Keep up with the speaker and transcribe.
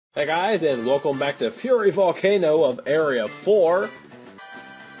Hey guys, and welcome back to Fury Volcano of Area 4.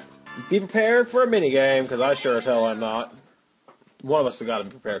 Be prepared for a minigame, because I sure as hell am not. One of us has got to be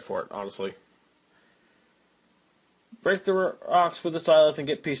prepared for it, honestly. Break the rocks with the stylus and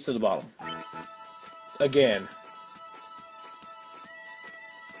get peace to the bottom. Again.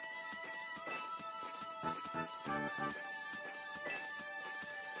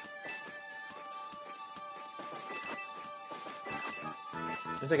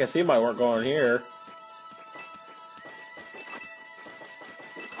 I think I see my work going here.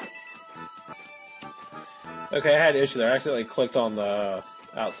 Okay, I had an issue there. I accidentally clicked on the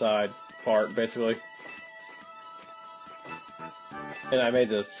outside part, basically. And I made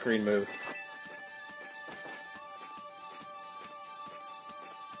the screen move.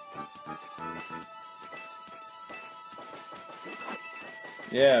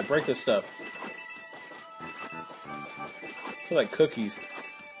 Yeah, break this stuff. I feel like cookies.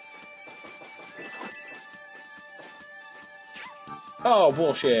 Oh,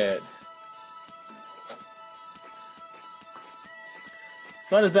 bullshit.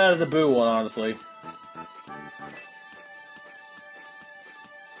 It's not as bad as the Boo one, honestly.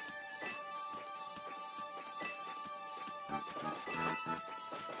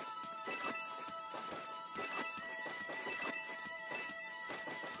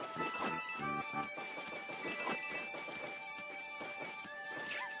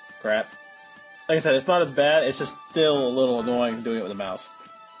 Crap. Like I said, it's not as bad, it's just still a little annoying doing it with a mouse.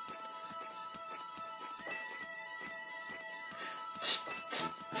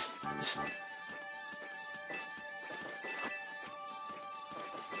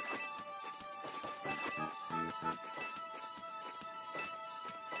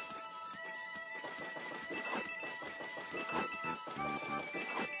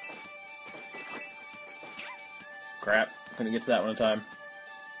 Crap. Couldn't get to that one in time.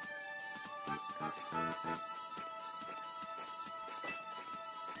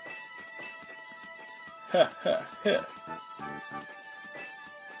 Ha ha ha.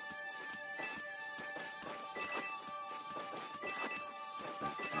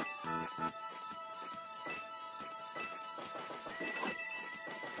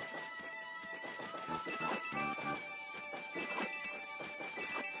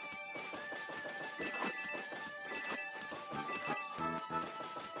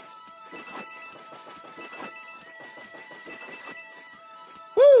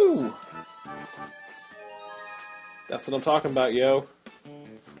 Woo! That's what I'm talking about, yo.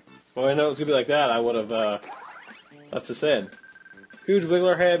 Well, I know it was gonna be like that, I would have, left this in. Huge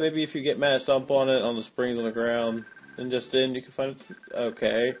Wiggler head, maybe if you get mad, stomp on it, on the springs on the ground, and just then you can find it.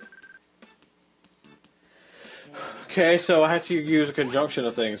 Okay. Okay, so I have to use a conjunction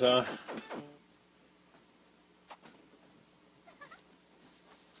of things, huh?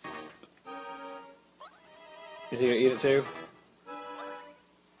 You think I eat it too?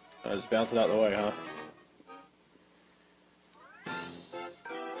 I just bounce it out of the way, huh?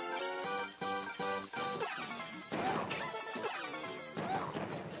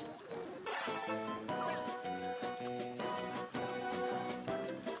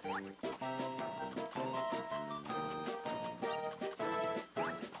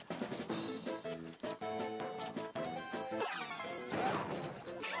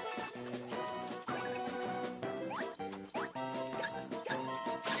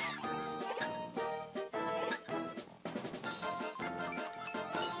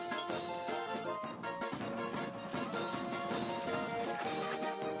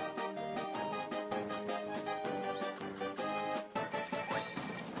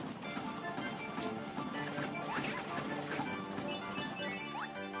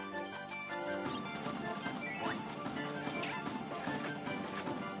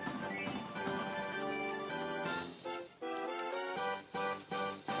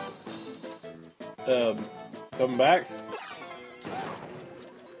 Coming back?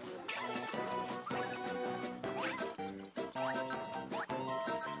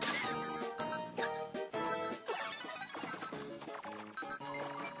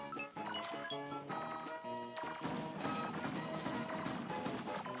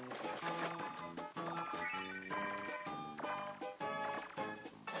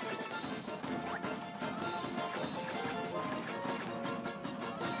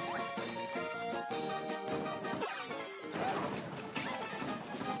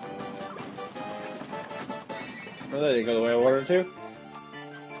 Well, that didn't go the way I wanted it to.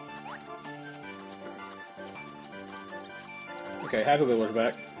 Okay, half of it was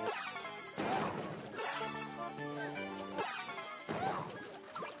back.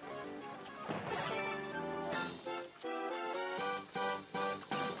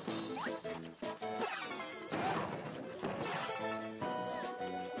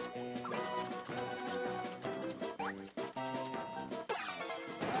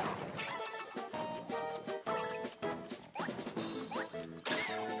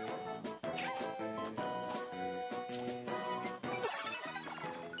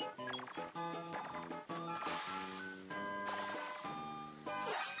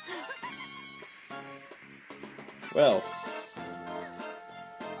 Well.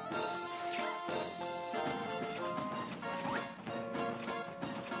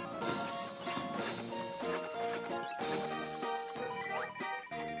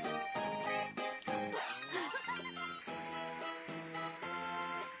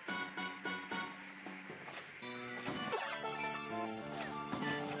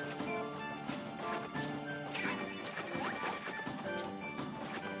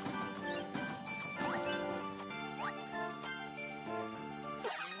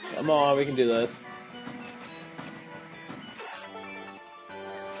 Come on, we can do this.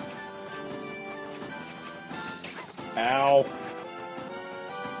 Ow.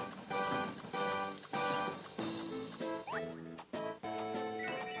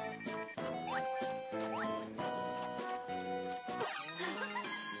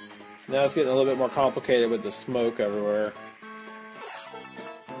 Now it's getting a little bit more complicated with the smoke everywhere.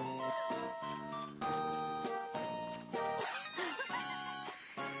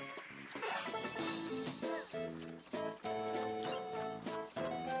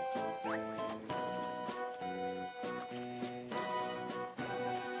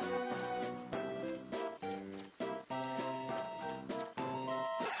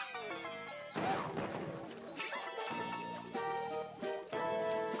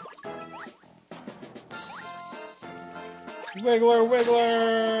 Wiggler,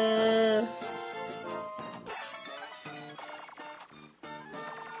 Wiggler!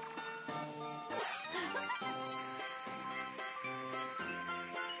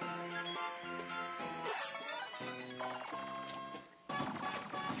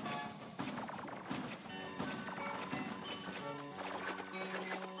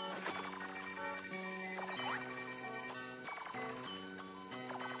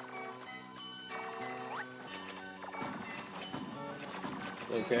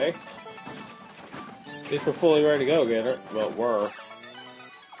 Okay. At least we're fully ready to go, Gator. Well, we're.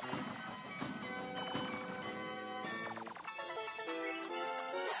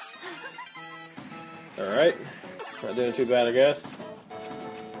 Alright. Not doing too bad, I guess.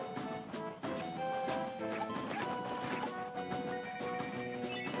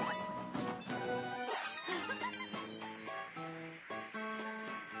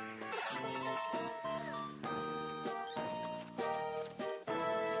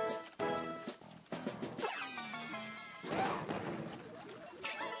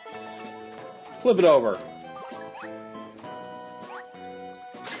 Flip it over.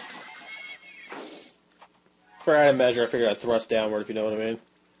 For added measure, I figured I'd thrust downward, if you know what I mean.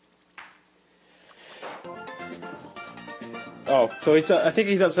 Oh, so I think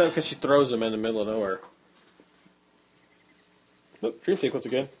he's upset because she throws him in the middle of nowhere. Nope, dream sequence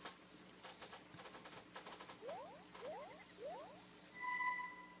again.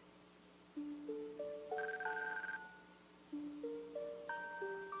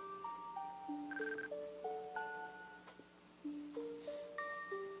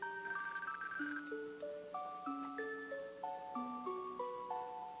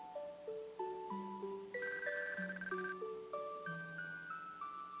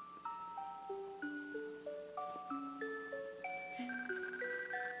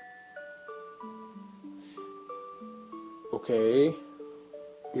 Okay.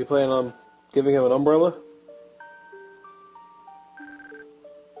 You plan on giving him an umbrella?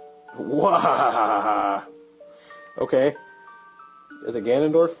 Wow. Okay. Is it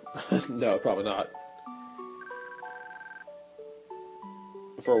Ganondorf? No, probably not.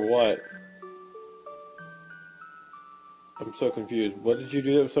 For what? I'm so confused. What did you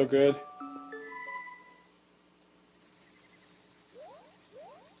do that was so good?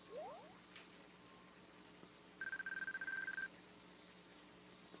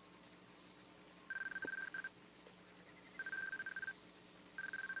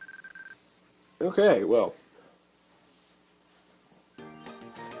 Okay, well.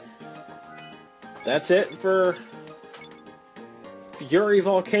 That's it for Fury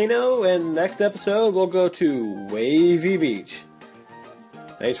Volcano, and next episode we'll go to Wavy Beach.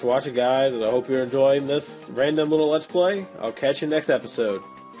 Thanks for watching, guys, and I hope you're enjoying this random little Let's Play. I'll catch you next episode.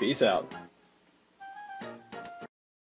 Peace out.